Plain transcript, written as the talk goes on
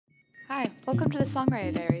Hi, welcome to the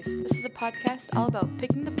Songwriter Diaries. This is a podcast all about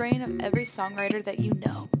picking the brain of every songwriter that you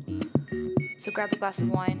know. So grab a glass of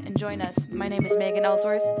wine and join us. My name is Megan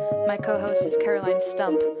Ellsworth. My co-host is Caroline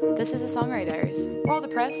Stump. This is the Songwriter Diaries. We're all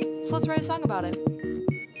depressed, so let's write a song about it.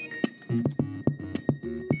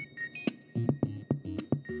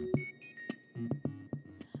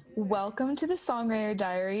 Welcome to the Songwriter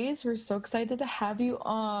Diaries. We're so excited to have you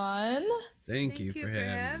on. Thank you for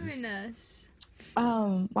having us.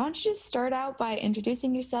 Why don't you just start out by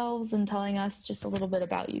introducing yourselves and telling us just a little bit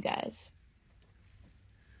about you guys.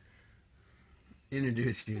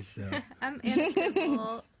 Introduce yourself. I'm Anna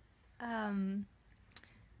Tivel.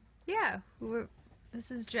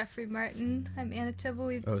 This is Jeffrey Martin. I'm Anna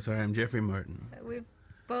Tivel. I'm Jeffrey Martin. We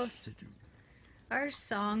both are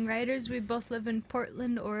songwriters. We both live in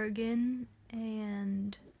Portland, Oregon,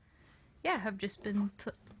 and have just been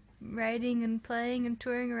writing and playing and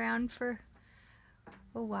touring around for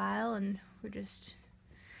a while, and we're just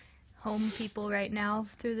home people right now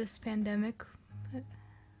through this pandemic.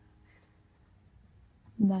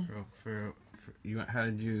 Nice. For you, how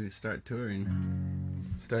did you start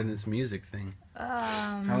touring? Starting this music thing.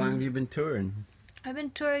 How long have you been touring? I've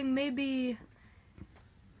been touring maybe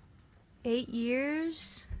 8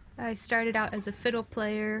 years. I started out as a fiddle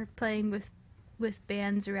player, playing with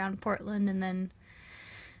bands around Portland, and then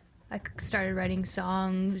I started writing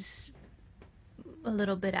songs a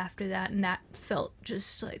little bit after that, and that felt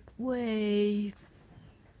just like way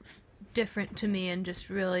different to me and just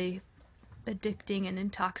really addicting and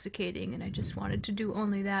intoxicating, and I just wanted to do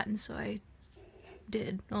only that, and so I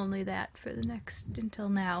did only that for the next until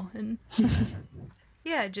now, and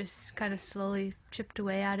just kind of slowly chipped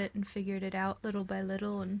away at it and figured it out little by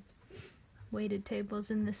little and waited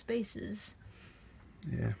tables in the spaces.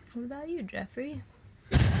 Yeah. What about you, Jeffrey?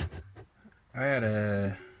 I had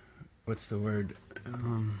a, what's the word?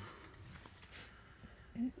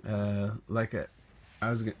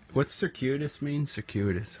 What's circuitous mean?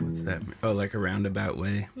 Circuitous, what's that mean? Oh, like a roundabout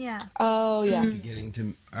way. Yeah. Oh, yeah. I'm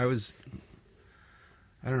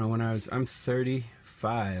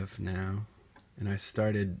 35 now, and I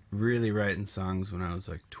started really writing songs when I was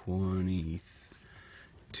like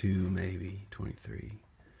 22, maybe 23.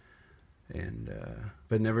 And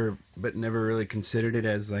but never really considered it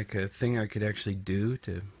as like a thing I could actually do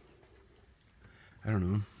to, I don't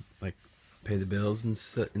know, like pay the bills and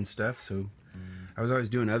stuff. So I was always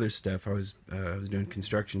doing other stuff. I was doing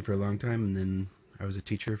construction for a long time, and then I was a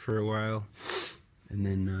teacher for a while, and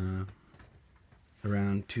then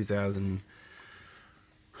around 2000,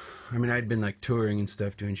 I'd been like touring and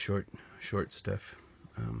stuff, doing short stuff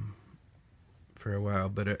for a while,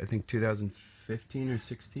 but I think 2015 or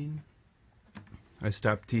 16. I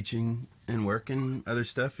stopped teaching and working other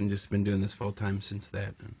stuff and just been doing this full time since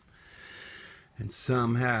that. And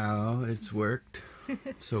somehow it's worked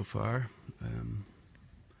so far.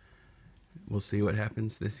 We'll see what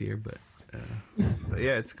happens this year, but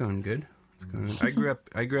yeah, it's going good. It's going good.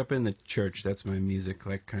 I grew up in the church. That's my music,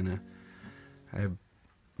 like kind of.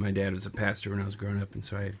 My dad was a pastor when I was growing up, and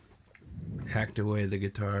so I hacked away the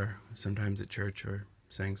guitar sometimes at church or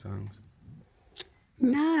sang songs.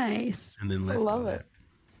 Nice. And then left. Love it.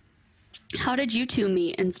 How did you two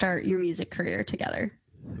meet and start your music career together?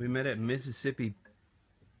 We met at Mississippi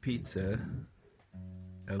Pizza.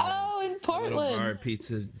 In Little Portland. bar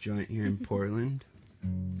pizza joint here in Portland.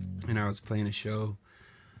 And I was playing a show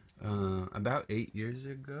about 8 years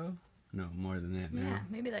ago. No, more than that now. Yeah,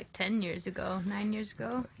 maybe like 10 years ago, 9 years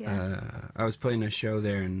ago. Yeah. I was playing a show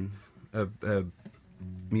there, and a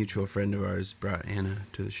mutual friend of ours brought Anna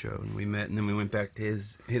to the show, and we met, and then we went back to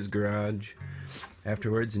his garage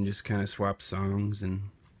afterwards and just kind of swapped songs, and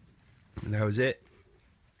that was it.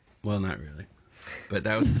 Well, not really, but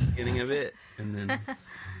that was the beginning of it, and then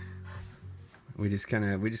we just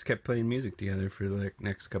kept playing music together for the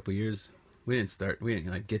next couple years. We didn't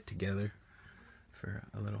like get together for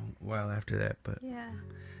a little while after that, but Yeah.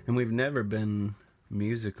 and we've never been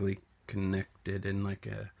musically connected in like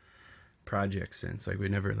a project sense. Like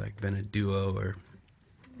we've never like been a duo or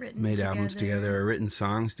made albums together or written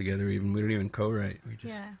songs together. Even we don't even co-write.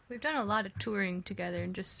 We've done a lot of touring together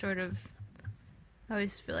and just sort of. I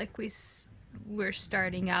always feel like we're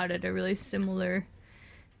starting out at a really similar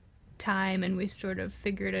time, and we sort of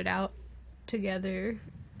figured it out together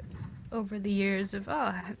over the years of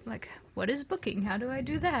like, what is booking? How do I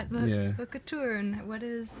do that? Let's book a tour, and what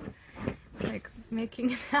is like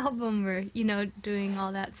making an album, or doing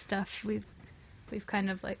all that stuff. We've kind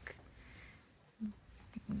of like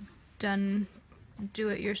done do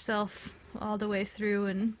it yourself all the way through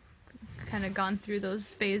and kind of gone through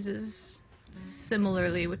those phases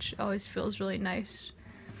similarly, which always feels really nice.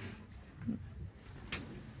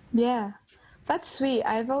 Yeah, that's sweet.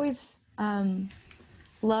 I've always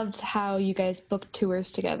loved how you guys book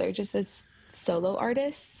tours together, just as solo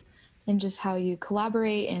artists, and just how you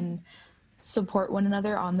collaborate and support one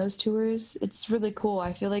another on those tours. It's really cool.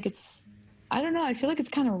 I feel like I don't know, I feel like it's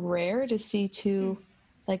kind of rare to see two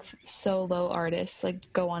like solo artists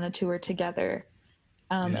like go on a tour together.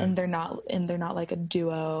 Yeah. And they're not like a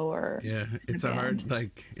duo or Yeah, it's a a hard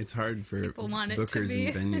band. it's hard for People want it to bookers be.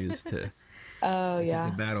 and venues to. Oh It's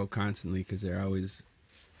yeah. a battle constantly because they're always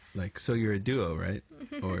like, so you're a duo, right?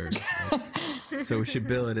 Or like, so we should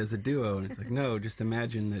bill it as a duo, and it's like, no, just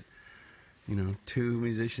imagine that, two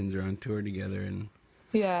musicians are on tour together, and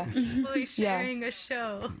Yeah. Fully sharing a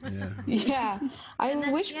show. yeah. Yeah. I And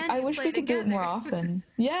then wish at the end you we play could do it more together. often.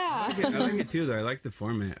 Yeah. I like it too, though. I like the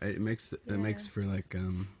format. It makes for like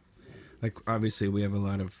obviously we have a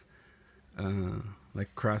lot of like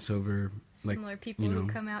crossover, Similar like people who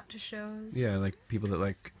come out to shows. yeah, like people that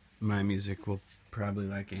like my music will probably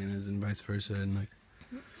like Anna's and vice versa, and like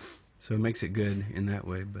so it makes it good in that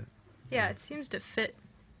way. But Yeah, it seems to fit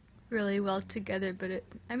really well together, but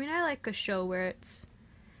I like a show where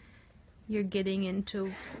you're getting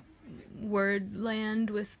into word land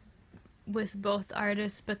with both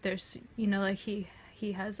artists, but there's, like he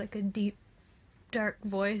has like a deep, dark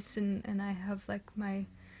voice, and I have like my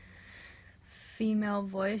female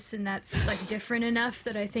voice, and that's like different enough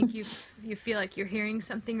that I think you feel like you're hearing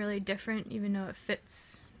something really different, even though it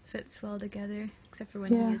fits well together, except for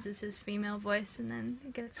when he uses his female voice, and then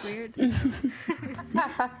it gets weird. Yeah,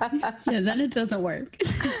 then it doesn't work.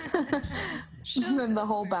 Then the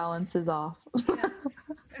whole balance is off.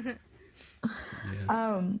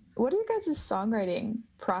 yeah. What do you guys' songwriting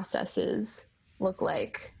processes look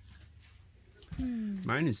like?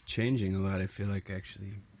 Mine is changing a lot. I feel like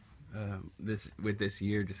actually, this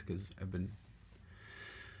year, just because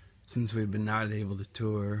since we've been not able to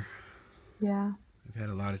tour, Yeah. I've had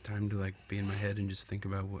a lot of time to like be in my head and just think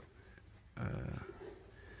about what, I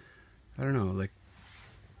don't know, like,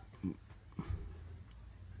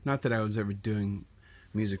 not that I was ever doing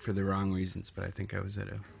music for the wrong reasons, but I think I was at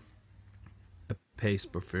a pace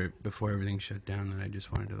before everything shut down that I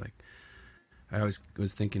just wanted to like, I always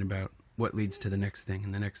was thinking about what leads to the next thing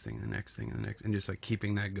and the next thing and the next thing and the next, and just like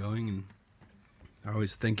keeping that going, and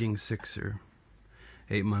always thinking 6 or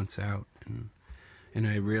 8 months out, and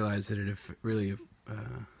I realized that it really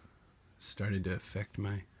started to affect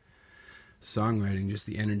my songwriting, just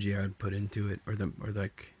the energy I would put into it, or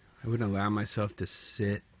like I wouldn't allow myself to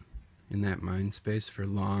sit in that mind space for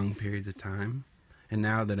long periods of time. And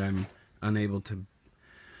now that I'm unable to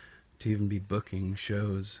even be booking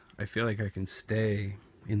shows, I feel like I can stay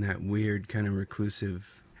in that weird kind of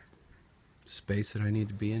reclusive space that I need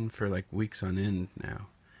to be in for like weeks on end now.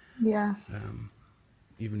 Yeah.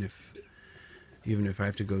 Even if I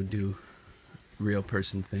have to go do real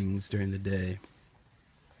person things during the day,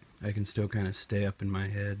 I can still kind of stay up in my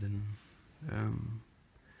head, and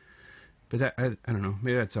but that I don't know,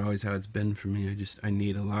 maybe that's always how it's been for me. I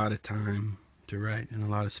need a lot of time to write and a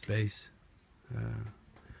lot of space,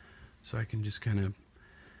 so I can just kind of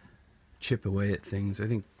chip away at things. I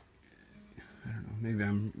don't know, maybe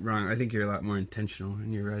I'm wrong. I think you're a lot more intentional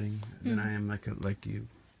in your writing than I am. Like you.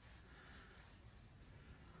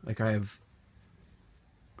 Like I have,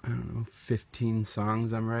 I don't know, 15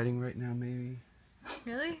 songs I'm writing right now, maybe.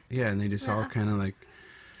 Really? Yeah, and they just all kind of like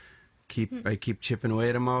I keep chipping away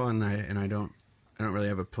at them all, and I don't really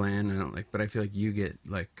have a plan. I don't like, but I feel like you get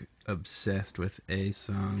like obsessed with a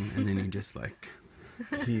song, and then you just like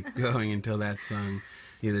keep going until that song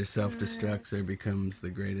either self-destructs or becomes the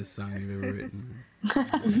greatest song you've ever written.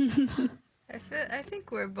 I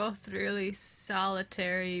think we're both really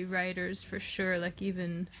solitary writers for sure. Like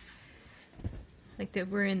even like that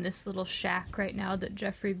we're in this little shack right now that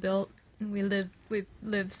Jeffrey built, and we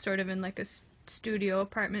live sort of in like a studio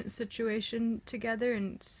apartment situation together,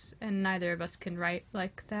 and neither of us can write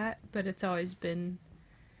like that. But it's always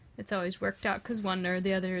worked out because one or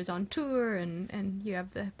the other is on tour, and you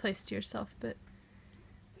have the place to yourself. But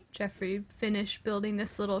Jeffrey finished building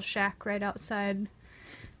this little shack right outside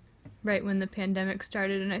right when the pandemic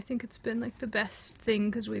started, and I think it's been like the best thing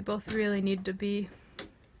because we both really need to be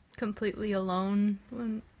completely alone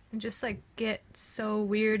and just like get so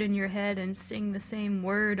weird in your head and sing the same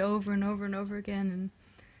word over and over and over again.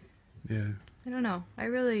 And Yeah. I don't know, I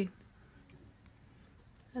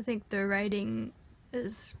think the writing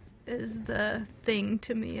is the thing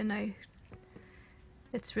to me, and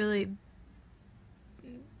it's really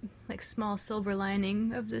like small silver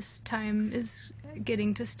lining of this time is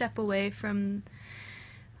getting to step away from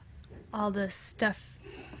all the stuff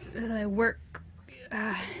that I work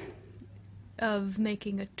of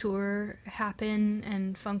making a tour happen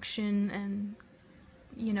and function, and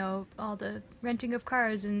you know, all the renting of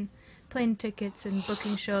cars and plane tickets and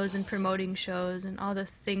booking shows and promoting shows and all the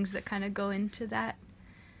things that kind of go into that,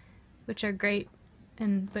 which are great.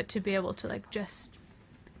 And but to be able to like just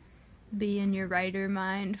be in your writer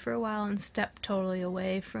mind for a while and step totally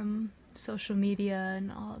away from social media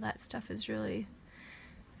and all that stuff is really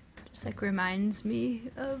just like reminds me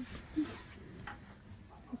of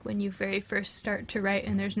when you very first start to write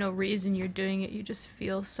and there's no reason you're doing it. You just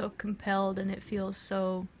feel so compelled, and it feels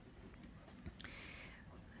so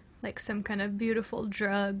like some kind of beautiful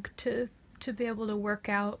drug to be able to work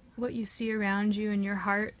out what you see around you in your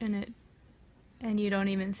heart, and you don't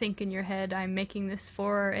even think in your head, I'm making this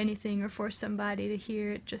for anything or for somebody to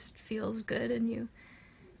hear. It just feels good and you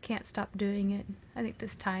can't stop doing it. I think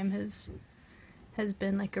this time has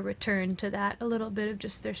been like a return to that a little bit of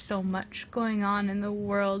just there's so much going on in the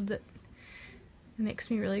world that it makes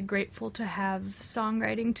me really grateful to have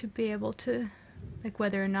songwriting to be able to, like,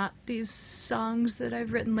 whether or not these songs that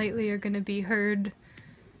I've written lately are going to be heard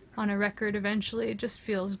on a record eventually. It just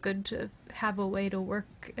feels good to have a way to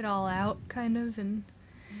work it all out, kind of, and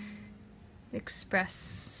express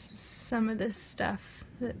some of this stuff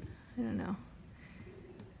that, I don't know,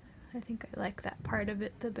 I think I like that part of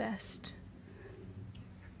it the best.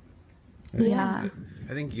 Yeah.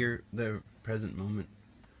 I think the present moment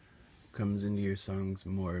comes into your songs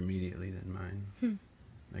more immediately than mine.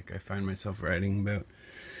 Like I find myself writing about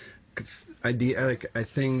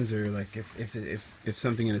things, or like if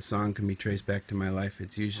something in a song can be traced back to my life,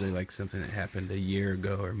 it's usually like something that happened a year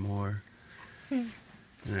ago or more. And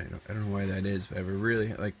I don't know why that is, but I have a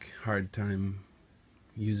really like hard time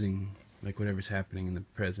using like whatever's happening in the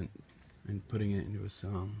present and putting it into a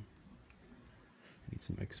song. I need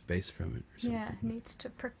some like space from it or something. Yeah, it needs to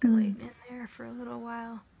percolate in there for a little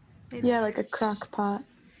while. Maybe. Yeah, like a crock pot.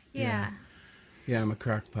 Yeah. Yeah, I'm a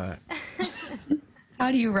crock pot.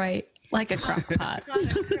 How do you write like a crock pot?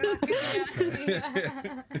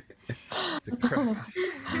 The crock.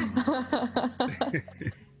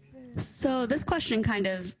 So this question kind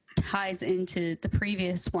of ties into the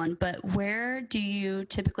previous one, but where do you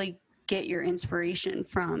typically get your inspiration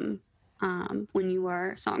from when you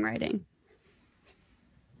are songwriting?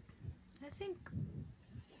 I think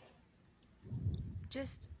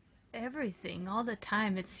just everything, all the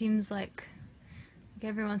time. It seems like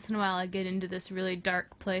every once in a while I get into this really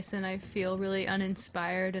dark place and I feel really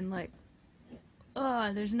uninspired and like,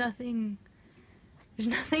 oh, there's nothing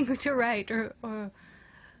to write, or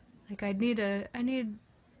like I need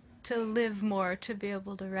to live more to be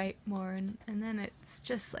able to write more, and then it's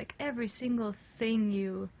just like every single thing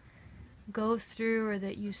you go through or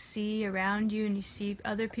that you see around you and you see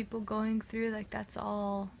other people going through, like that's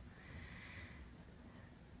all,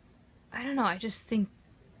 I don't know, I just think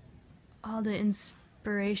all the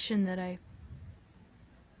inspiration that I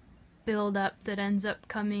build up that ends up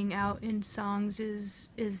coming out in songs is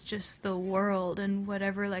just the world and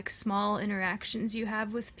whatever like small interactions you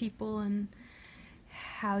have with people and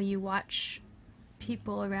how you watch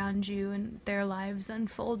people around you and their lives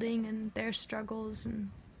unfolding and their struggles, and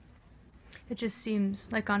it just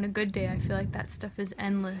seems like on a good day I feel like that stuff is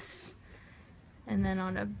endless, and then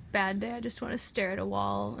on a bad day I just want to stare at a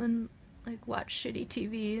wall and like watch shitty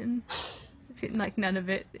TV, and like none of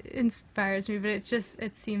it inspires me, but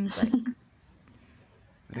it seems like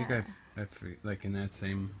I think I like in that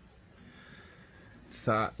same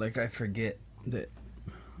thought, like I forget that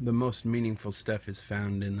the most meaningful stuff is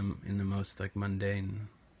found in the most like mundane,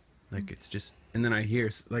 like it's just, and then I hear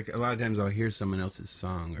like a lot of times I'll hear someone else's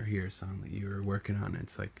song or hear a song that you were working on,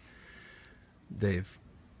 it's like they've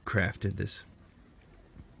crafted this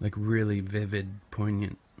like really vivid,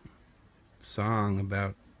 poignant song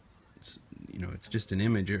about, you know, it's just an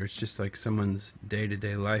image, or it's just like someone's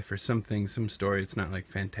day-to-day life or something, some story. It's not like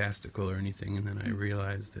fantastical or anything, and then I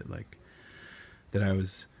realized that like that I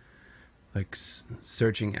was like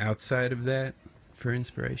searching outside of that for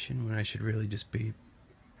inspiration when I should really just be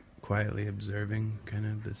quietly observing kind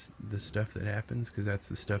of the stuff that happens, because that's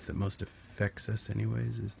the stuff that most affects us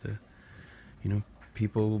anyways, is the, you know,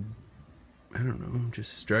 people, I don't know,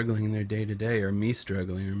 just struggling in their day-to-day, or me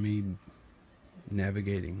struggling, or me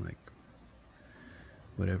navigating like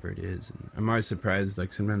whatever it is. And I'm always surprised,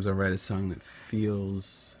 like sometimes I'll write a song that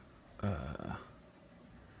feels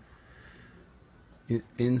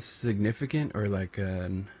insignificant, or like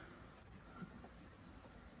kind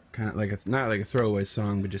of like not like a throwaway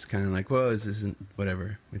song, but just kind of like, well, this isn't,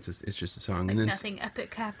 whatever, it's just a song, like and then nothing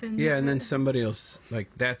epic happens. yeah, and then somebody else, like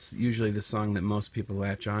that's usually the song that most people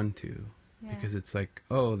latch on to, Yeah. because it's like,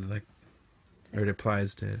 oh, like, or it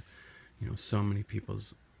applies to, so many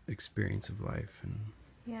people's experience of life, and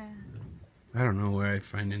Yeah. I don't know where I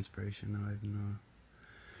find inspiration though.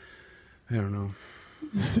 I don't know.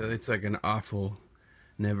 It's like an awful,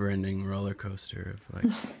 never-ending roller coaster of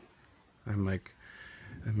like, I'm like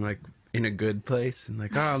in a good place, and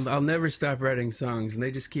like, oh, I'll never stop writing songs, and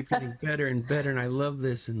they just keep getting better and better, and I love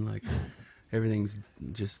this, and like everything's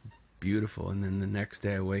just beautiful. And then the next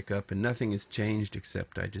day I wake up and nothing has changed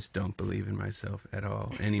except I just don't believe in myself at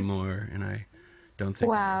all anymore, and I don't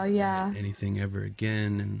think Wow, I'll yeah. write anything ever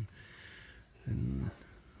again, and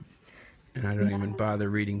I don't even bother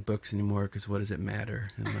reading books anymore, because what does it matter?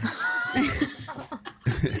 And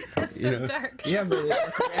That's so dark. yeah, but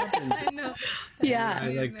that's what happens. I know. Yeah. I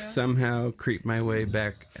like somehow creep my way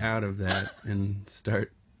back out of that and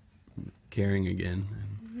start caring again.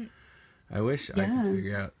 And I wish I could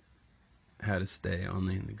figure out how to stay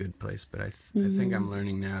only in the good place, but I think I'm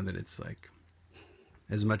learning now that it's like,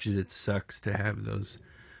 as much as it sucks to have those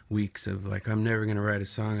weeks of like, I'm never going to write a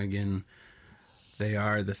song again,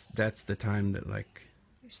 that's the time that like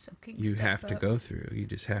You're soaking you stuff have to up. go through. You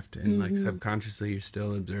just have to, and like subconsciously you're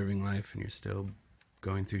still observing life, and you're still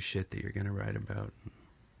going through shit that you're going to write about.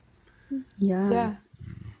 Yeah.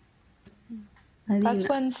 I think That's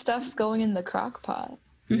when stuff's going in the crock pot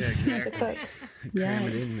Yeah, to exactly. cook. Cram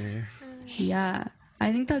it Yes. in there. Yeah,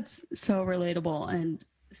 I think that's so relatable, and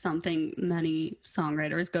something many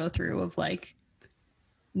songwriters go through, of like,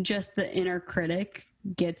 just the inner critic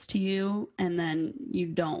gets to you, and then you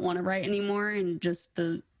don't want to write anymore, and just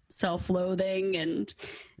the self-loathing, and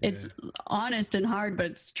it's honest and hard, but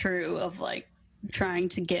it's true, of like trying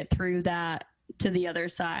to get through that to the other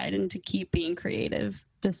side and to keep being creative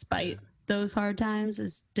despite those hard times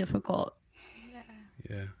is difficult.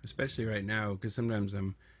 Yeah, especially right now, because sometimes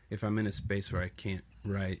if I'm in a space where I can't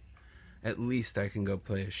write, at least I can go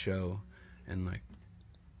play a show, and like,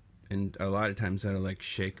 and a lot of times that'll like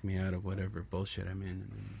shake me out of whatever bullshit I'm in.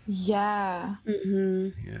 And Yeah.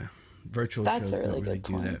 yeah, virtual That's shows a really don't really good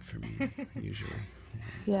do point. that for me usually.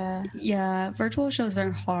 Yeah. Yeah, virtual shows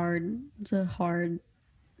are hard. It's a hard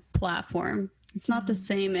platform. It's not the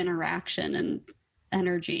same interaction and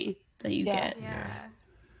energy that you Yeah. get. Yeah.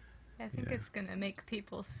 I think it's gonna make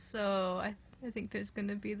people so. I think there's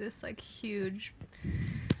gonna be this like huge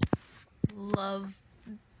love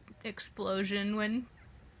explosion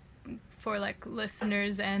for like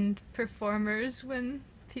listeners and performers when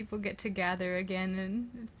people get to gather again, and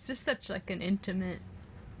it's just such like an intimate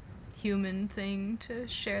human thing to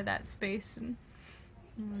share that space. And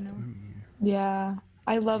I don't know. Yeah.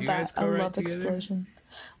 I love You that. guys I co-write love together? explosion.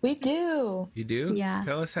 We do. You do? Yeah.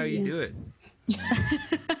 Tell us how you do it.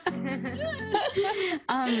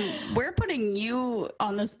 We're putting you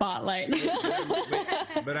on the spotlight.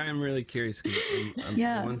 But I am really curious, because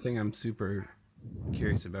Yeah. one thing I'm super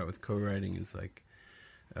curious about with co-writing is like,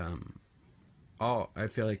 I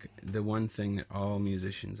feel like the one thing that all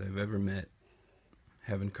musicians I've ever met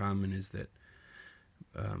have in common is that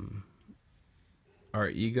our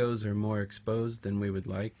egos are more exposed than we would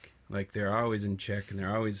like. Like, they're always in check, and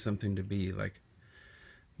they're always something to be like,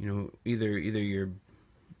 either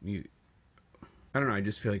you. I don't know. I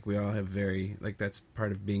just feel like we all have that's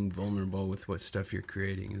part of being vulnerable with what stuff you're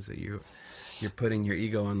creating, is that you're putting your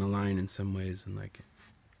ego on the line in some ways. And like,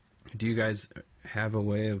 do you guys have a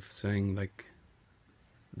way of saying like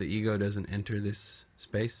the ego doesn't enter this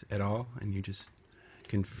space at all, and you just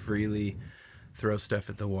can freely throw stuff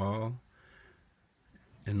at the wall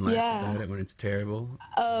and laugh about it when it's terrible?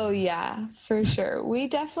 Oh, yeah, for sure. We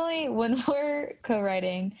definitely, when we're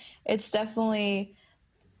co-writing, it's definitely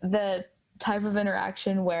the type of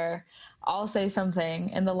interaction where I'll say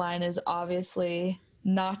something and the line is obviously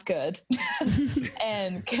not good.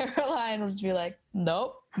 And Caroline will just be like,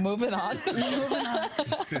 nope, moving on.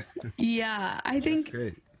 Yeah, I think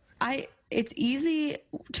Great. it's easy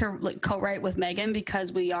to like co-write with Megan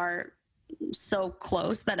because we are so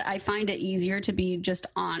close that I find it easier to be just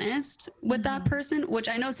honest with that person, which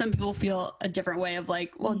I know some people feel a different way of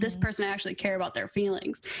like, well, this person I actually care about their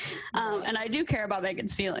feelings. And I do care about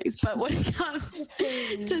Megan's feelings, but when it comes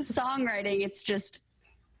to songwriting, it's just,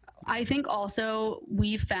 I think also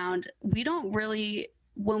we found we don't really,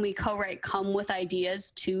 when we co-write, come with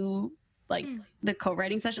ideas to like the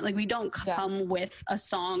co-writing session. Like, we don't come with a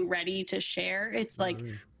song ready to share. It's like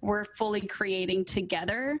we're fully creating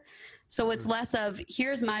together. So it's less of,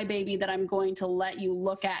 here's my baby that I'm going to let you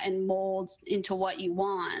look at and mold into what you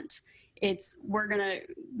want. It's,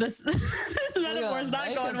 this metaphor is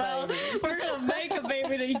not going well. We're going to make a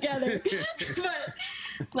baby together. But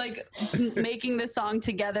like making the song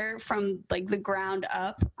together from like the ground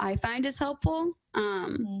up, I find is helpful.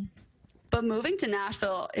 But moving to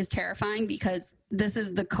Nashville is terrifying because this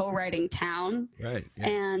is the co-writing town. Right. Yeah.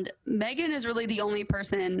 And Megan is really the only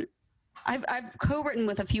person. I've co-written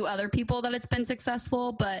with a few other people that it's been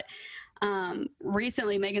successful, but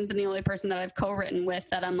recently Megan's been the only person that I've co-written with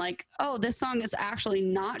that I'm like, oh, this song is actually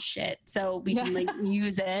not shit, so we can like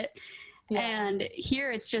use it. Yeah. And here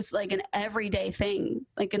it's just like an everyday thing,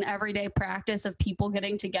 like an everyday practice of people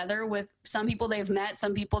getting together with some people they've met,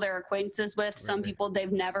 some people they're acquaintances with, some people they've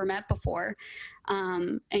never met before,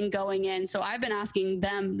 and going in. So I've been asking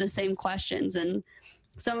them the same questions, and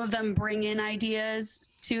some of them bring in ideas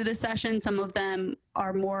to the session. Some of them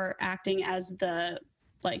are more acting as the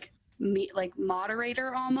like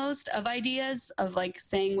moderator almost of ideas, of like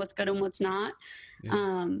saying what's good and what's not.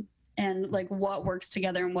 Yeah. And like what works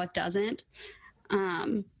together and what doesn't.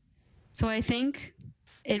 So I think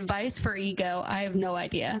advice for ego, I have no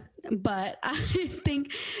idea, but I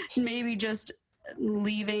think maybe just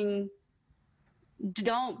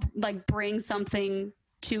don't like bring something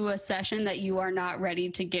to a session that you are not ready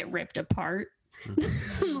to get ripped apart.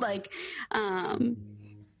 Like,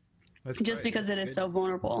 just because it is so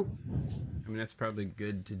vulnerable. I mean, that's probably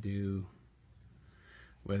good to do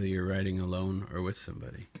whether you're writing alone or with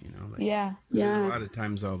somebody, you know? Like, yeah. A lot of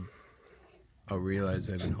times I'll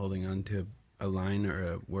realize I've been holding on to a line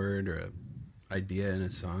or a word or a idea in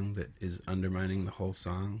a song that is undermining the whole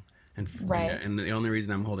song. And and the only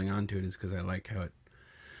reason I'm holding on to it is because I like how it,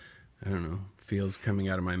 I don't know, feels coming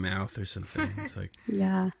out of my mouth or something. It's like,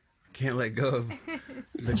 yeah, I can't let go of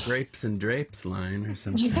the grapes and drapes line or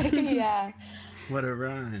something. Yeah. What a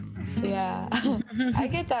rhyme. Yeah. I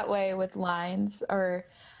get that way with lines or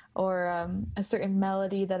a certain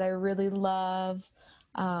melody that I really love.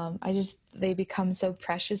 They become so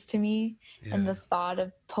precious to me. Yeah. And the thought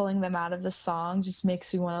of pulling them out of the song just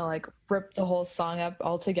makes me want to like rip the whole song up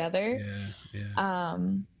altogether. Yeah.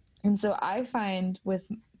 And so I find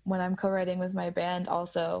when I'm co-writing with my band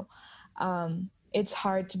also, it's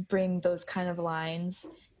hard to bring those kind of lines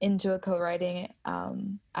into a co-writing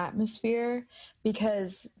atmosphere,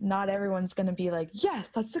 because not everyone's going to be like, yes,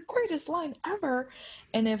 that's the greatest line ever.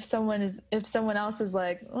 And if someone else is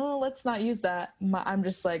like, oh, let's not use that, I'm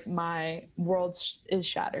just like, my world is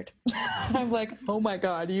shattered. I'm like, oh my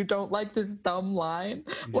God, you don't like this dumb line?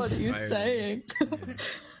 What are you saying?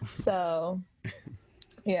 So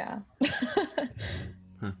yeah.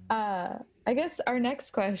 I guess our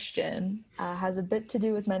next question has a bit to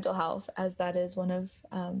do with mental health, as that is one of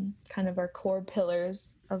kind of our core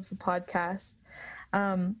pillars of the podcast.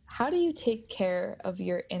 How do you take care of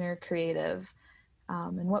your inner creative,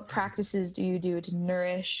 and what practices do you do to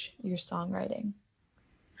nourish your songwriting?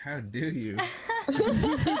 How do you?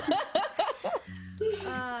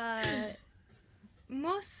 I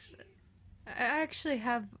actually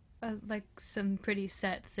have like some pretty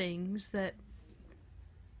set things that.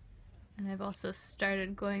 And I've also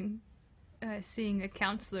started seeing a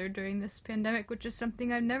counselor during this pandemic, which is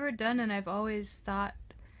something I've never done, and I've always thought,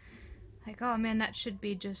 like, oh man, that should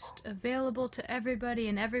be just available to everybody,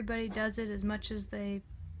 and everybody does it as much as they,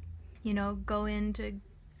 go in to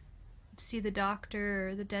see the doctor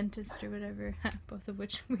or the dentist or whatever, both of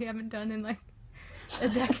which we haven't done in like a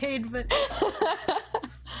decade, but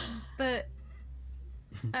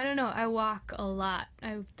I don't know, I walk a lot.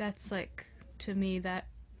 That's like, to me, that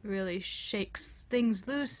really shakes things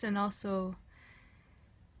loose, and also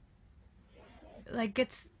like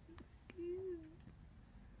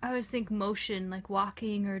I always think motion, like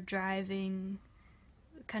walking or driving,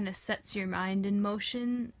 kind of sets your mind in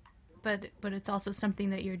motion, but it's also something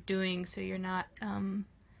that you're doing, so you're not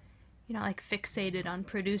like fixated on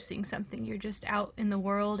producing something. You're just out in the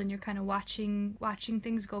world and you're kind of watching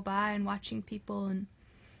things go by and watching people, and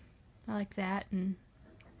I like that. And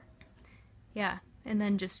yeah. And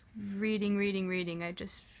then just reading. I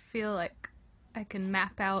just feel like I can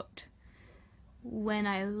map out when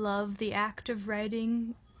I love the act of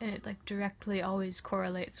writing, and it like directly always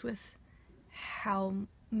correlates with how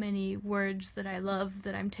many words that I love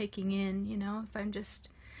that I'm taking in, if I'm just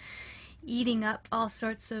eating up all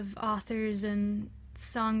sorts of authors and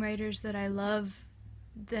songwriters that I love,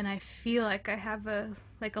 then I feel like I have a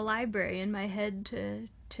library in my head to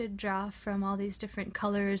draw from all these different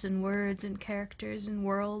colors and words and characters and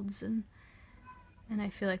worlds, and I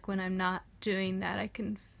feel like when I'm not doing that, I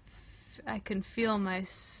can feel my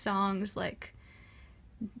songs like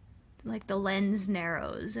the lens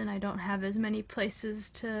narrows, and I don't have as many places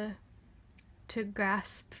to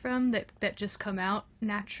grasp from that just come out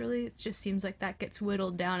naturally. It just seems like that gets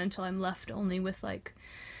whittled down until I'm left only with like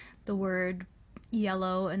the word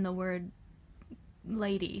yellow and the word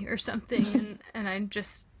lady or something, and I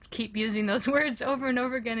just keep using those words over and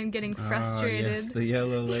over again and getting frustrated. Oh, yes, the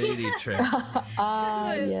Yellow Lady trick.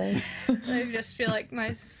 Yes. I just feel like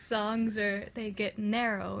my songs they get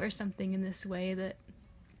narrow or something in this way that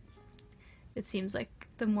it seems like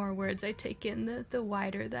the more words I take in, the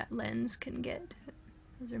wider that lens can get.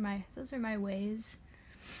 Those are my ways.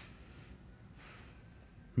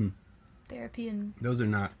 Therapy and Those are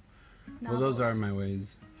not. novels. Well, those are my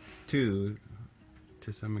ways, too,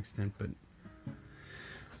 to some extent. But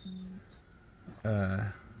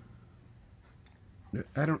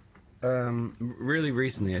I don't. Really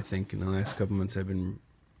recently, I think in the last couple months, I've been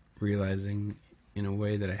realizing, in a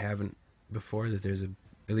way that I haven't before, that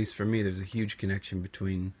at least for me, there's a huge connection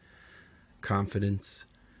between confidence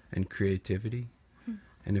and creativity.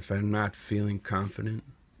 And if I'm not feeling confident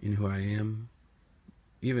in who I am,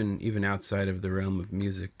 even outside of the realm of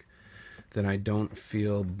music, then I don't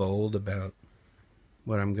feel bold about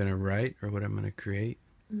what I'm going to write or what I'm going to create.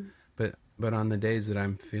 But on the days that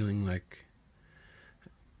I'm feeling like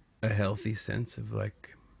a healthy sense of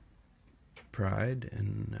like pride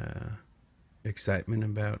and excitement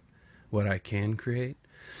about what I can create,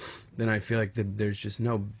 then I feel like there's just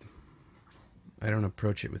I don't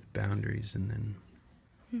approach it with boundaries, and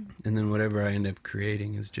then whatever I end up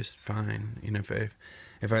creating is just fine. You know,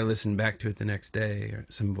 if I listen back to it the next day, or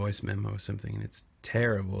some voice memo or something, and it's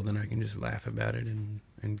terrible, then I can just laugh about it and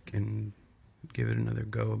give it another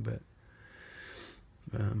go. But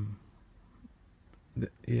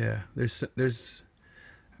there's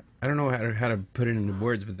I don't know how to put it into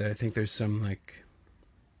words, but I think there's some like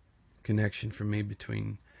connection for me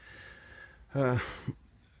between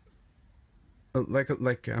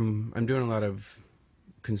like I'm doing a lot of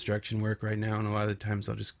construction work right now, and a lot of the times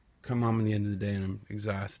I'll just come home at the end of the day and I'm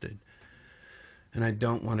exhausted, and I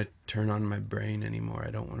don't want to turn on my brain anymore.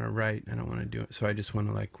 I don't want to write. I don't want to do it. So I just want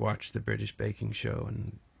to like watch the British baking show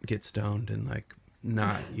and get stoned and like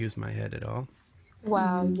not use my head at all.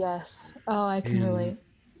 Wow, yes. Oh, I can relate.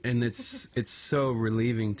 And it's so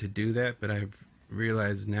relieving to do that, but I've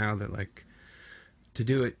realized now that like to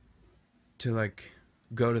do it, to like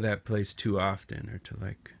go to that place too often, or to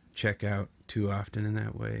like check out too often in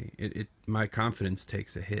that way, my confidence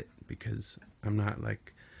takes a hit, because I'm not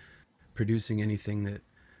like producing anything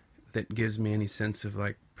that gives me any sense of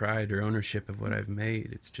like pride or ownership of what I've made.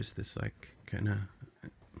 It's just this like kind of,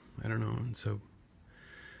 I don't know. And so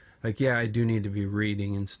like, yeah, I do need to be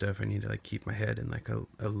reading and stuff. I need to like keep my head in like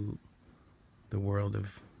the world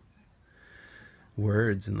of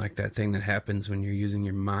words, and like that thing that happens when you're using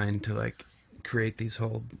your mind to like create these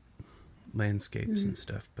whole landscapes and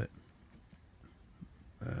stuff. But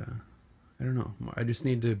I don't know. I just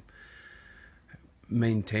need to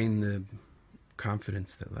maintain the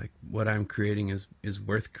confidence that like what I'm creating is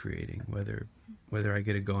worth creating, whether I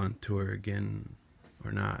get to go on tour again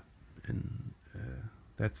or not. And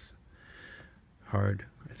that's hard,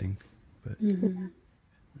 I think. But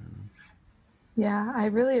Yeah, I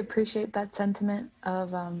really appreciate that sentiment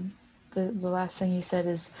of the last thing you said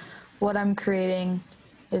is what I'm creating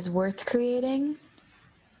is worth creating.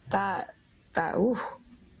 That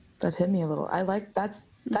hit me a little. I like that's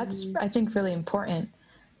I think really important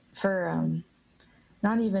for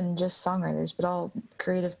not even just songwriters, but all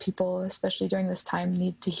creative people, especially during this time,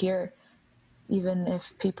 need to hear, even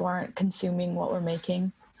if people aren't consuming what we're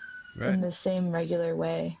making in the same regular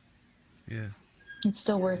way. Yeah. It's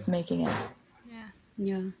still worth making it.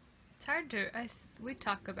 Yeah. It's hard to, we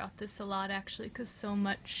talk about this a lot actually, because so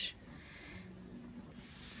much,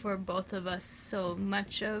 for both of us, so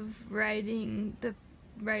much of the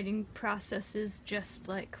writing process is just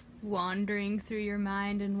like wandering through your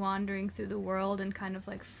mind and wandering through the world and kind of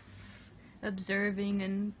like observing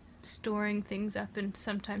and storing things up, and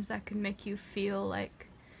sometimes that can make you feel like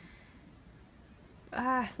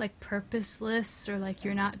purposeless, or like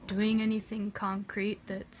you're not doing anything concrete.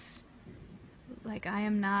 That's like, I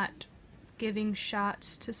am not giving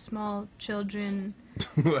shots to small children.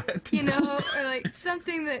 What? You know, or like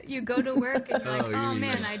something that you go to work and you're like, oh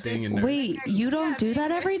man, I did. Wait, you don't do that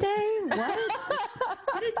every day? What?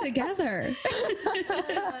 Get it together.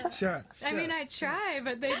 Shots. I mean, I try,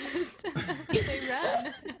 but they just they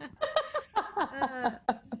run.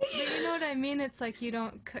 But you know what I mean? It's like you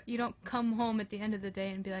don't come home at the end of the day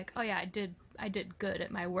and be like, oh yeah, I did good at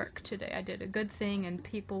my work today. I did a good thing, and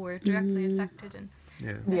people were directly affected. And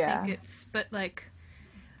I think it's, but like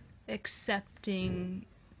accepting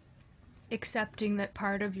that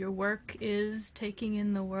part of your work is taking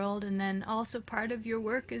in the world, and then also part of your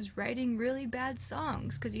work is writing really bad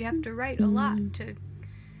songs, because you have to write a lot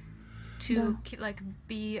to like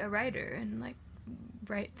be a writer and like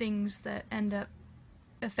write things that end up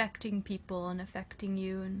affecting people and affecting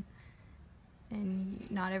you, and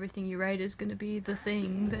not everything you write is going to be the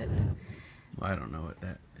thing that. Well, I don't know what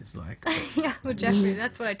that is like. Yeah, well, Jeffrey,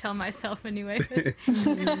 that's what I tell myself anyway.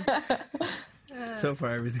 So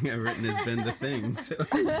far, everything I've written has been the thing. So.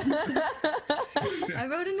 I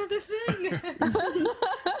wrote another thing.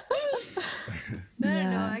 I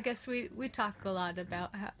don't know. I guess we talk a lot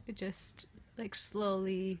about how just like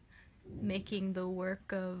slowly making the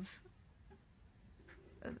work of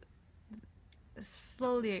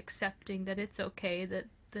slowly accepting that it's okay that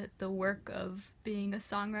the work of being a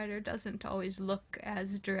songwriter doesn't always look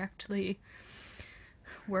as directly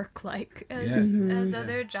work-like as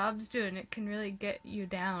other jobs do, and it can really get you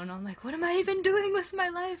down on like, what am I even doing with my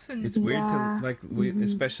life? And it's weird to like,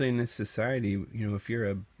 especially in this society, you know, if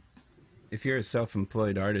you're a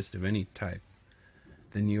self-employed artist of any type,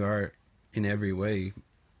 then you are in every way,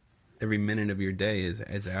 every minute of your day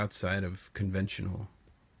is outside of conventional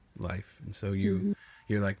life, and so you're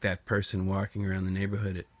like that person walking around the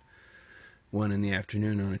neighborhood at 1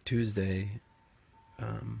 p.m. on a Tuesday.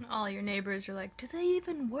 All your neighbors are like, do they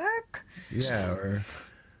even work? Or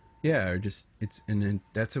just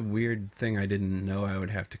that's a weird thing I didn't know I would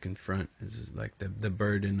have to confront, is like the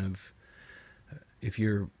burden of if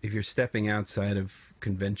you're stepping outside of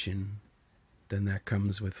convention, then that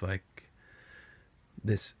comes with like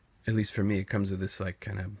this, at least for me, it comes with this like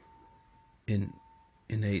kind of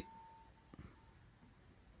innate,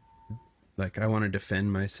 like I want to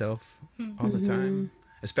defend myself all the time,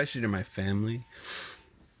 especially to my family.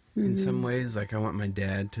 In some ways, like I want my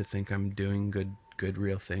dad to think I'm doing good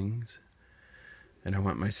real things, and I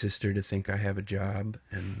want my sister to think I have a job,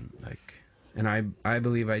 and I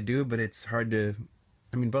believe I do, but it's hard to.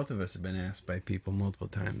 I mean, both of us have been asked by people multiple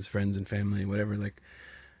times, friends and family, whatever, like,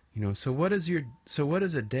 you know, so what does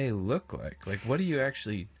a day look like? Like, what do you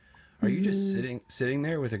actually, are you just sitting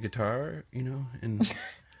there with a guitar, you know, and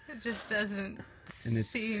it just doesn't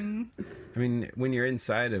seem. I mean, when you're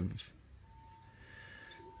inside of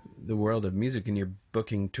the world of music and you're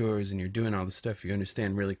booking tours and you're doing all the stuff, you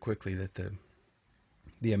understand really quickly that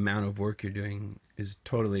the amount of work you're doing is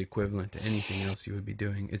totally equivalent to anything else you would be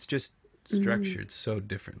doing. It's just structured so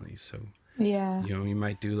differently. So, you know, you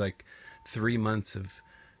might do like 3 months of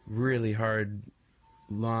really hard,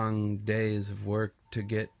 long days of work to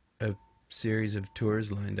get a series of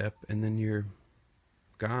tours lined up, and then you're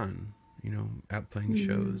gone, you know, out playing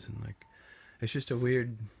shows, and like, it's just a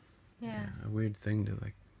weird thing to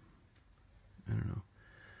like, I don't know,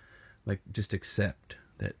 like just accept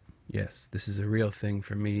that, yes, this is a real thing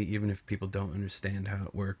for me, even if people don't understand how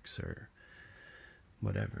it works or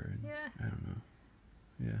whatever. And I don't know.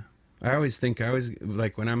 I always think,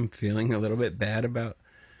 like when I'm feeling a little bit bad about,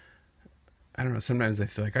 I don't know, sometimes I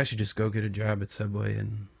feel like I should just go get a job at Subway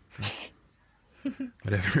and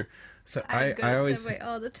whatever. So I go to always Subway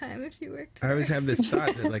all the time if you worked there. I always have this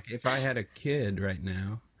thought that like if I had a kid right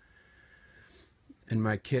now, and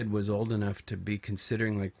my kid was old enough to be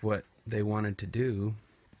considering like what they wanted to do,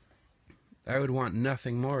 I would want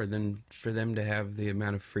nothing more than for them to have the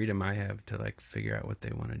amount of freedom I have to like figure out what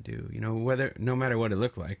they want to do. You know, no matter what it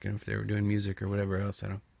looked like, and if they were doing music or whatever else, I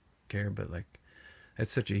don't care. But like,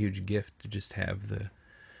 it's such a huge gift to just have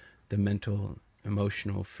the mental,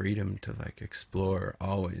 emotional freedom to like explore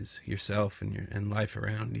always yourself and life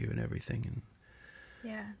around you and everything.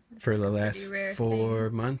 And for the last 4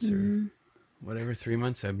 months or whatever, 3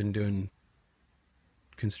 months, I've been doing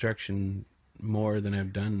construction more than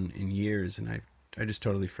I've done in years, and I just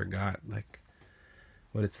totally forgot like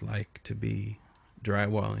what it's like to be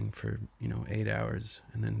drywalling for, you know, 8 hours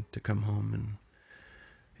and then to come home, and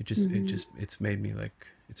it's made me like,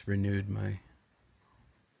 it's renewed my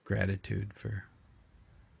gratitude for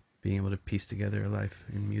being able to piece together a life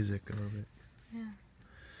in music a little bit.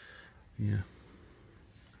 Yeah.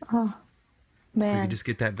 Oh, man. If we could just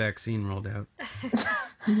get that vaccine rolled out.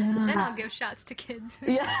 Then I'll give shots to kids.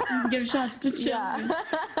 Give shots to children.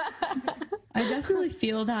 I definitely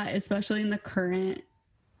feel that, especially in the current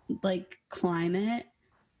like climate.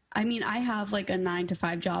 I mean, I have like a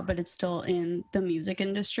 9-to-5 job, but it's still in the music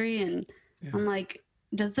industry, and I'm like,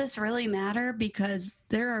 does this really matter? Because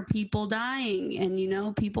there are people dying, and you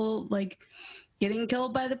know, people like getting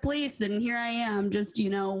killed by the police, and here I am just, you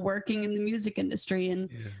know, working in the music industry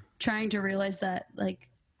and trying to realize that like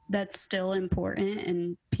that's still important,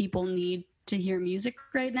 and people need to hear music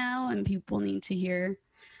right now, and people need to hear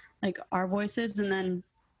like our voices. And then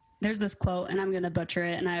there's this quote, and I'm going to butcher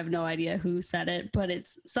it, and I have no idea who said it, but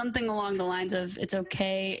it's something along the lines of, it's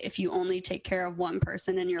okay if you only take care of one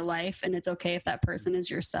person in your life, and it's okay if that person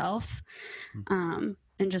is yourself. And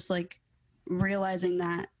just like realizing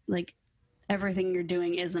that like everything you're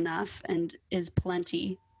doing is enough and is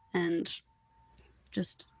plenty, and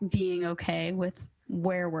just being okay with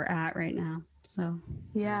where we're at right now. So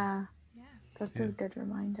Yeah. Yeah. That's Yeah. a good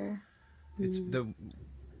reminder. It's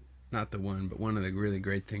not the one, but one of the really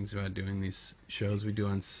great things about doing these shows we do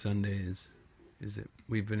on Sundays is that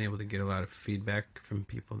we've been able to get a lot of feedback from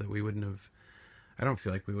people that we wouldn't have, I don't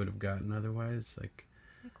feel like we would have gotten otherwise. Like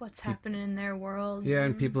what's happening in their worlds. Yeah,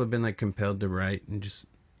 and people have been like compelled to write and just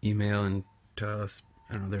email and tell us,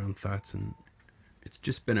 I don't know, their own thoughts, and it's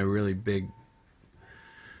just been a really big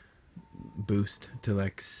boost to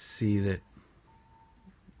like see that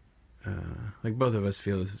like both of us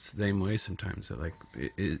feel the same way sometimes, that like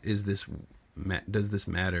is this does this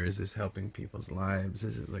matter, is this helping people's lives,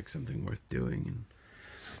 is it like something worth doing,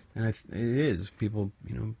 and it is. People,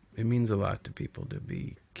 you know, it means a lot to people to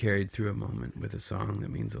be carried through a moment with a song that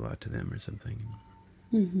means a lot to them or something.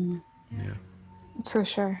 Yeah. For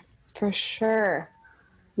sure. For sure.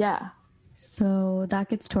 Yeah. So that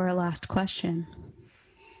gets to our last question,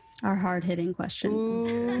 our hard-hitting question of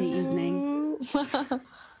the evening.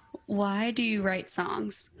 Why do you write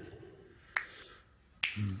songs?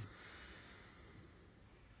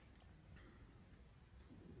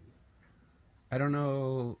 I don't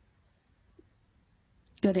know.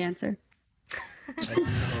 Good answer. I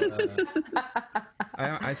don't know.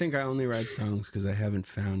 I think I only write songs because I haven't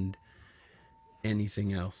found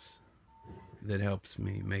anything else that helps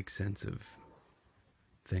me make sense of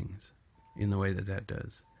things in the way that that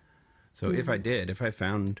does. So if I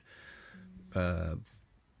found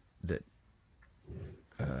that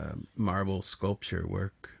marble sculpture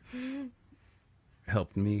work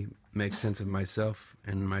helped me make sense of myself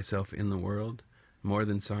and myself in the world more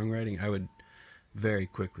than songwriting, I would very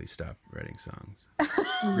quickly stop writing songs.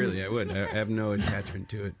 Really, I would. I have no attachment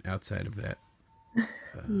to it outside of that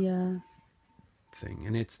thing.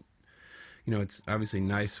 And it's, you know, it's obviously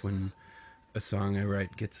nice when a song I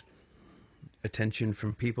write gets attention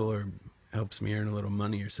from people or helps me earn a little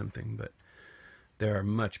money or something, but there are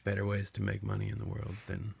much better ways to make money in the world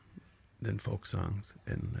than folk songs.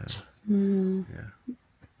 And yeah.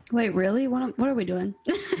 Wait, really? What are we doing?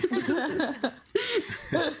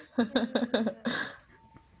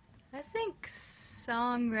 I think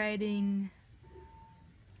songwriting,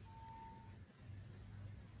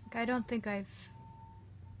 I don't think I've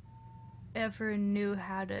ever knew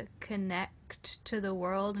how to connect to the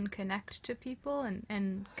world and connect to people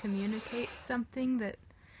and communicate something that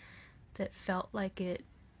felt like it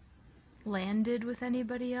landed with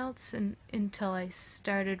anybody else, and until I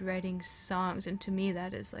started writing songs. And to me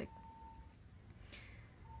that is like,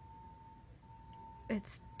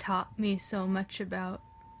 it's taught me so much about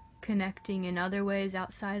connecting in other ways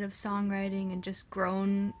outside of songwriting, and just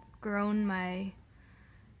grown my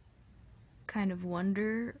kind of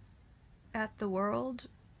wonder at the world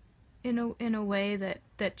in a way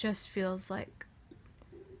that just feels like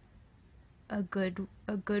a good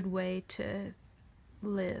way to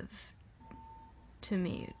live to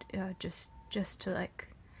me. Just to like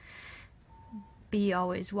be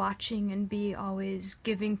always watching and be always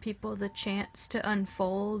giving people the chance to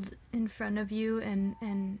unfold in front of you,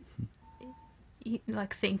 and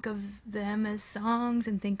like think of them as songs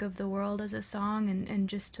and think of the world as a song, and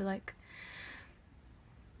just to like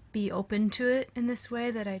be open to it in this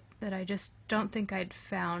way that I just don't think I'd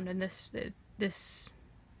found, and this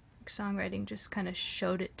songwriting just kind of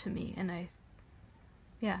showed it to me. And I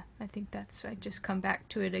think I just come back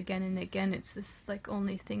to it again and again. It's this like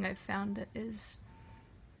only thing I've found that is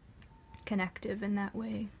connective in that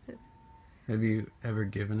way. Have you ever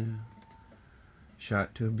given a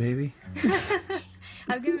shot to a baby?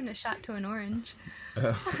 I've given a shot to an orange.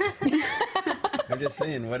 I'm just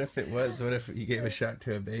saying, what if you gave a shot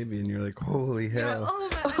to a baby and you're like, holy hell. Oh,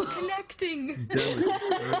 but I'm connecting.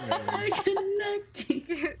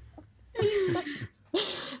 Connecting.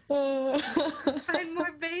 Find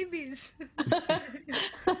more babies.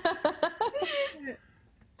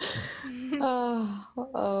 Oh,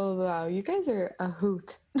 wow. You guys are a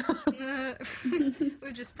hoot.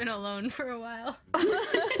 We've just been alone for a while.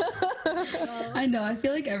 I know. I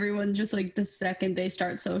feel like everyone just like the second they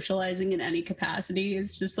start socializing in any capacity,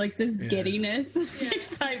 it's just like this giddiness,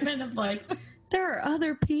 excitement of like, there are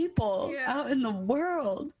other people out in the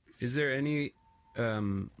world. Is there any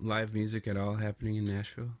live music at all happening in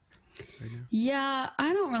Nashville right now? Yeah,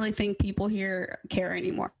 I don't really think people here care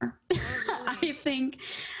anymore. I think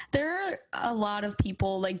there are a lot of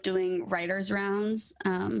people like doing writers rounds.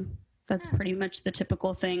 That's pretty much the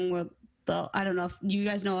typical thing with I don't know if you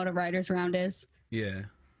guys know what a writers round is. Yeah.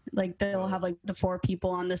 Like they'll have like the 4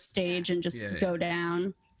 people on the stage and just go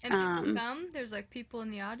down. And people come? There's like people in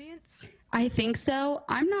the audience? I think so.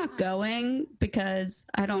 I'm not going because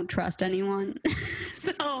I don't trust anyone.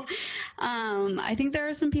 So I think there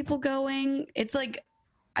are some people going. It's like,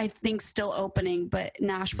 I think still opening, but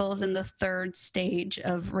Nashville is in the third stage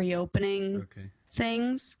of reopening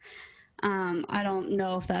things. I don't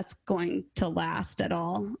know if that's going to last at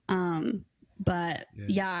all. But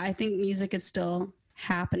yeah, I think music is still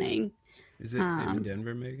happening. Is it same in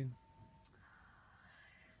Denver, Megan?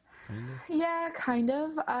 Kind of? Yeah, kind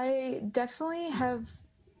of. I definitely have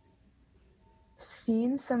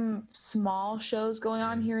seen some small shows going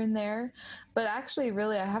on here and there, but actually,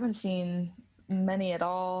 really, I haven't seen many at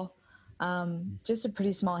all. Just a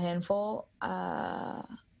pretty small handful.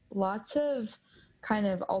 Lots of kind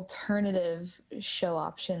of alternative show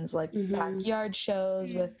options, like backyard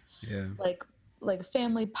shows with like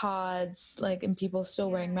family pods, like, and people still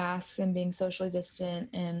wearing masks and being socially distant,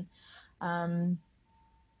 and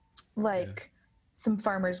some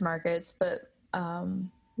farmers markets, but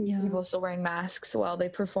people still wearing masks while they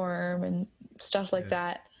perform and stuff like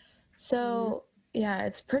that. So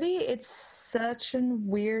it's such a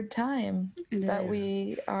weird time that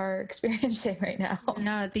we are experiencing right now.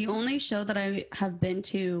 Yeah, the only show that I have been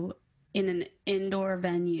to in an indoor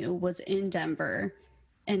venue was in Denver,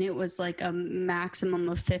 and it was like a maximum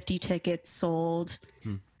of 50 tickets sold.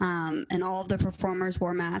 And all of the performers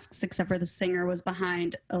wore masks except for the singer was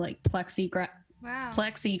behind a like plexiglass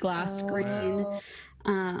screen.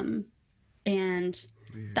 And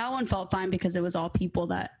that one felt fine because it was all people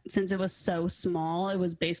that, since it was so small, it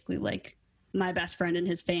was basically like my best friend and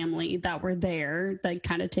his family that were there, like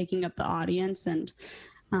kind of taking up the audience. And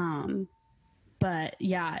but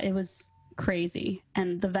yeah, it was crazy,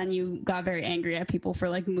 and the venue got very angry at people for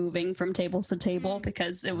like moving from tables to table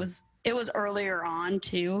because it was earlier on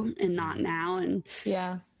too and not now. And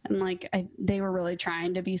like they were really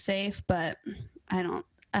trying to be safe, but I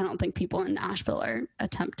don't think people in Nashville are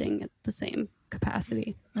attempting at the same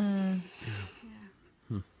capacity. Dang,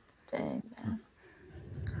 man.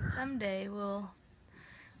 Someday we'll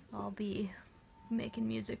all be making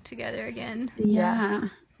music together again.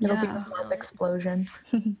 It'll be a love explosion.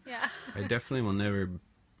 I definitely will never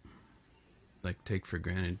like take for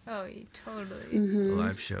granted Totally. a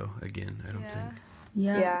live show again. I don't think.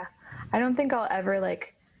 I don't think I'll ever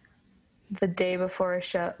like the day before a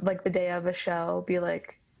show, like the day of a show, be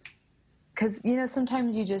like, because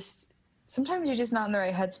sometimes you're just not in the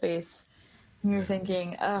right headspace, and you're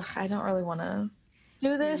thinking, ugh, I don't really want to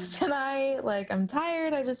do this tonight. Like, I'm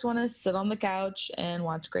tired. I just want to sit on the couch and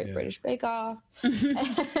watch Great British Bake Off.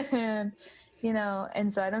 And,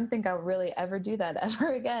 and so I don't think I'll really ever do that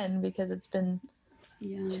ever again because it's been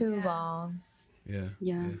too long.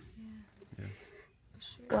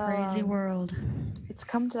 Crazy world. It's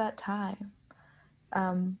come to that time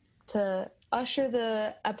to usher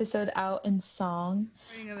the episode out in song.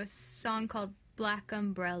 We have a song called Black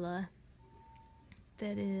Umbrella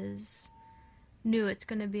that is new. It's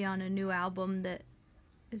going to be on a new album that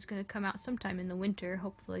is going to come out sometime in the winter,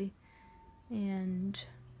 hopefully. And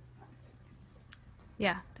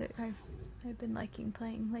that I've been liking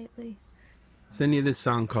playing lately. Send you this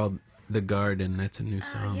song called "The Garden." That's a new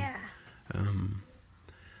song.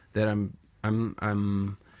 That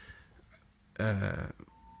I'm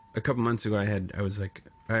a couple months ago I was like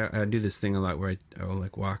I do this thing a lot where I'll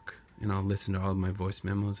like walk and I'll listen to all of my voice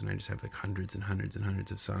memos, and I just have like hundreds and hundreds and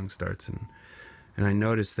hundreds of song starts, and I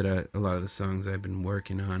noticed that a lot of the songs I've been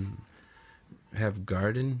working on have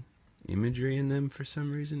garden imagery in them for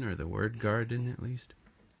some reason, or the word garden at least.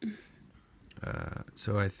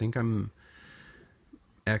 So I think I'm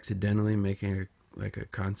accidentally making a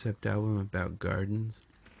concept album about gardens.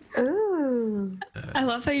 Ooh. I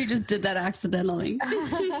love how you just did that accidentally.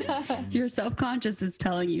 Your subconscious is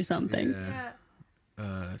telling you something.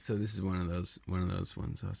 So this is one of those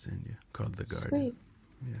ones I'll send you, called The Garden. Sweet.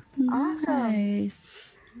 Yeah. Awesome. Nice.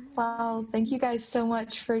 Well, thank you guys so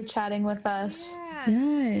much for chatting with us.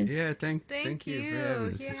 Nice. Yeah, thank you for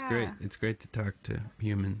having us. It's great. It's great to talk to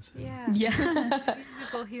humans.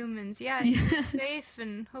 Musical humans. Stay safe,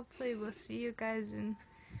 and hopefully we'll see you guys in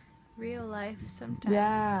real life sometime.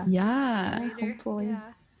 Yeah. Later. Hopefully.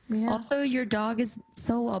 Also, your dog is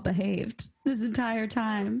so well behaved this entire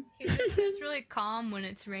time. It's really calm when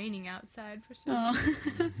it's raining outside for some reason.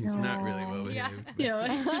 He's not really well behaved.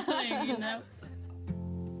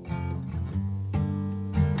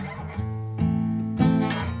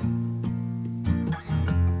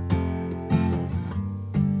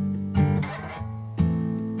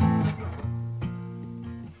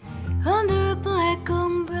 Under a black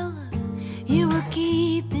umbrella, you were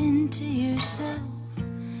keeping to yourself,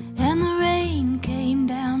 and the rain came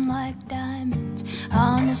down like diamonds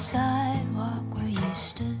on the sidewalk where you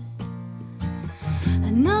stood.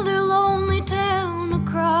 Another lonely town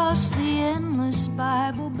across the endless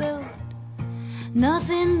Bible Belt.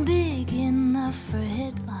 Nothing big enough for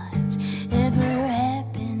headlines ever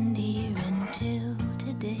happened here until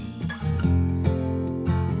today.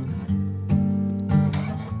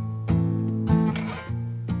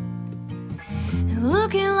 And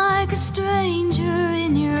looking like a stranger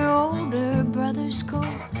in your older brother's coat,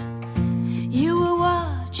 you were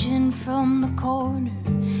watching from the corner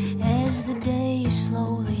as the day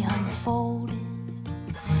slowly unfolded.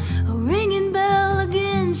 A ringing bell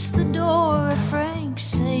against the door of Frank's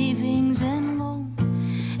savings and loan,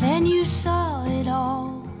 and you saw it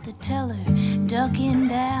all, the teller ducking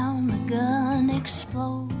down, the gun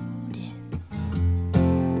exploding.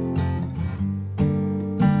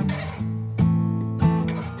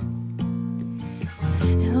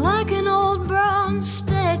 And like an old bronze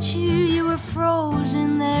statue, you were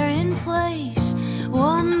frozen there in place.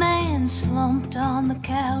 One man slumped on the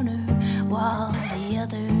counter while the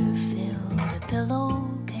other filled a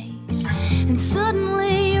pillowcase. And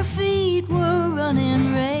suddenly your feet were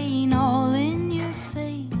running rain all in your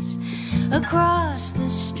face. Across the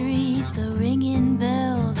street, the ringing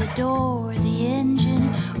bell, the door, the engine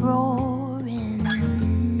roaring.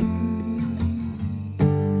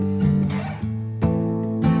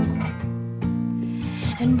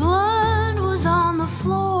 And blood was on the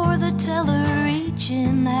floor, the teller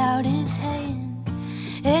reaching out his hand.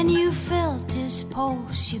 And you felt his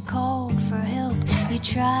pulse, you called for help, you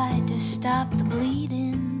tried to stop the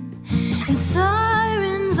bleeding. And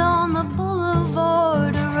sirens on the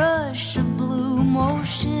boulevard, a rush of blue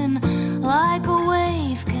motion. Like a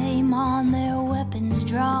wave came on, their weapons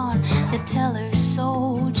drawn, the teller's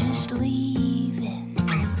soul just leaving.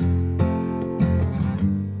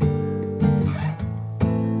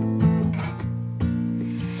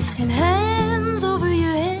 And hands over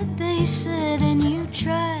your head, they said, and you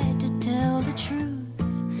tried to tell the truth.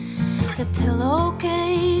 The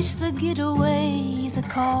pillowcase, the getaway, the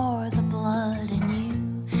car, the blood in you.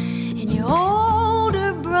 In your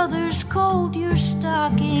older brother's coat, your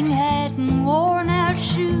stocking hat and worn out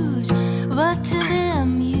shoes. But to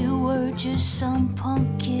them you were just some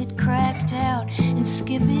punk kid cracked out and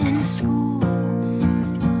skipping school.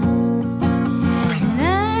 And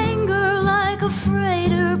anger like a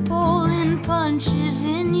freighter pulling punches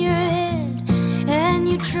in your head. And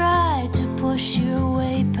you tried to push your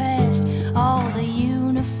way past all the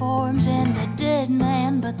uniforms and the dead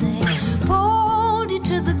man, but they pulled you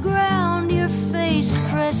to the ground, your face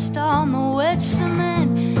pressed on the wet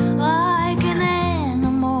cement. Like an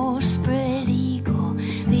animal spread eagle,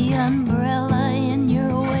 the umbrella in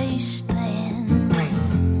your waistband.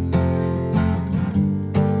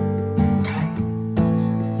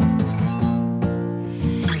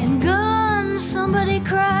 And guns, somebody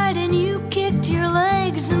cried, and you kicked your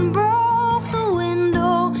legs and broke the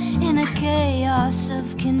window in a chaos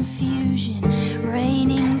of confusion.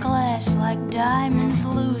 Raining glass like diamonds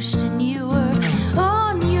loosed, and you were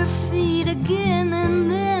on your feet again.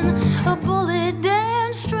 And then a bullet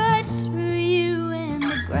danced right through you, and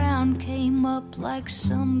the ground came up like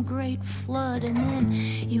some great flood, and then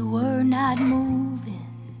you were not moving.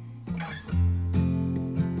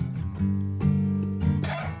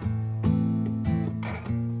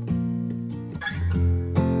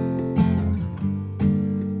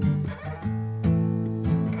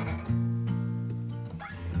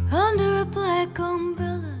 Under a black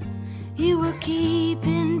umbrella, you were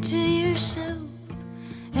keeping to yourself.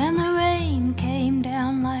 And the rain came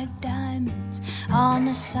down like diamonds on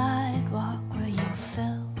the sidewalk where you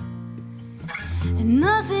fell. And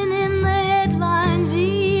nothing in the headlines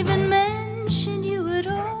even mentioned you at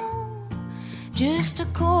all. Just a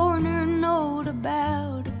corner note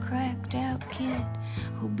about a cracked out kid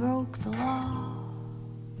who broke the law.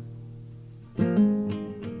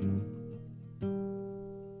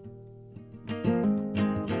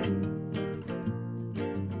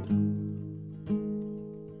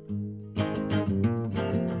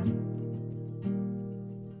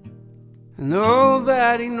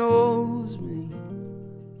 Nobody knows me,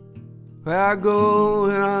 where I go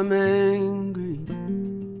when I'm angry,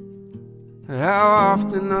 how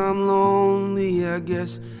often I'm lonely. I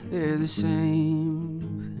guess they're the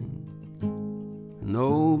same thing.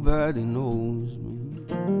 Nobody knows me.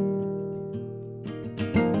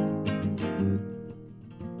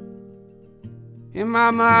 In my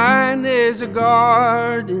mind there's a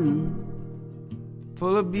garden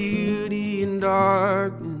full of beauty and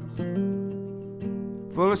darkness,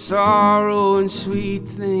 full of sorrow and sweet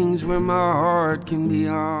things where my heart can be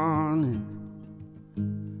honest.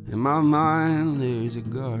 In my mind there's a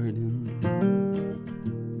garden.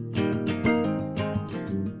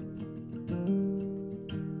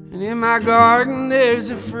 And in my garden there's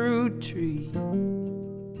a fruit tree,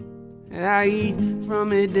 and I eat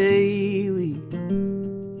from it daily,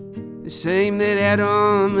 the same that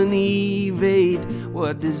Adam and Eve ate.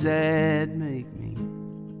 What does that make me?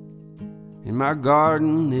 In my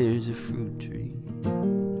garden there's a fruit tree.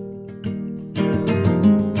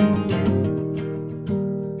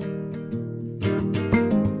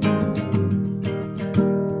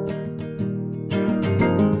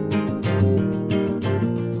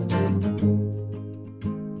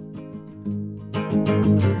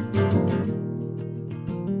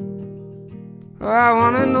 I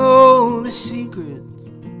wanna know the secrets.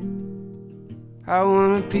 I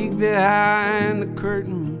wanna peek behind the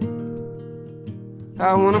curtain.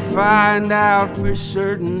 I wanna find out for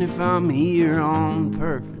certain if I'm here on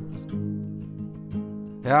purpose.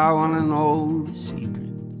 I wanna know the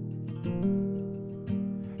secrets.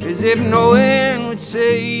 As if knowing would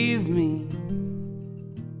save me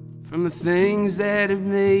from the things that have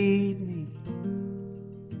made me.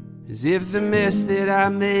 As if the mess that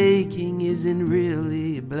I'm making isn't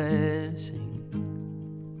really a blessing.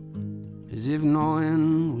 As if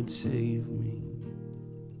knowing would save me.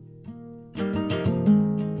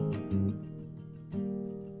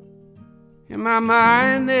 In my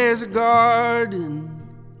mind there's a garden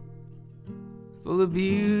full of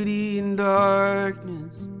beauty and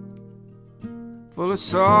darkness, full of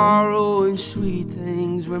sorrow and sweet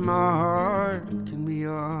things, where my heart can be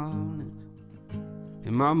honest.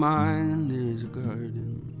 In my mind there's a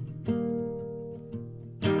garden.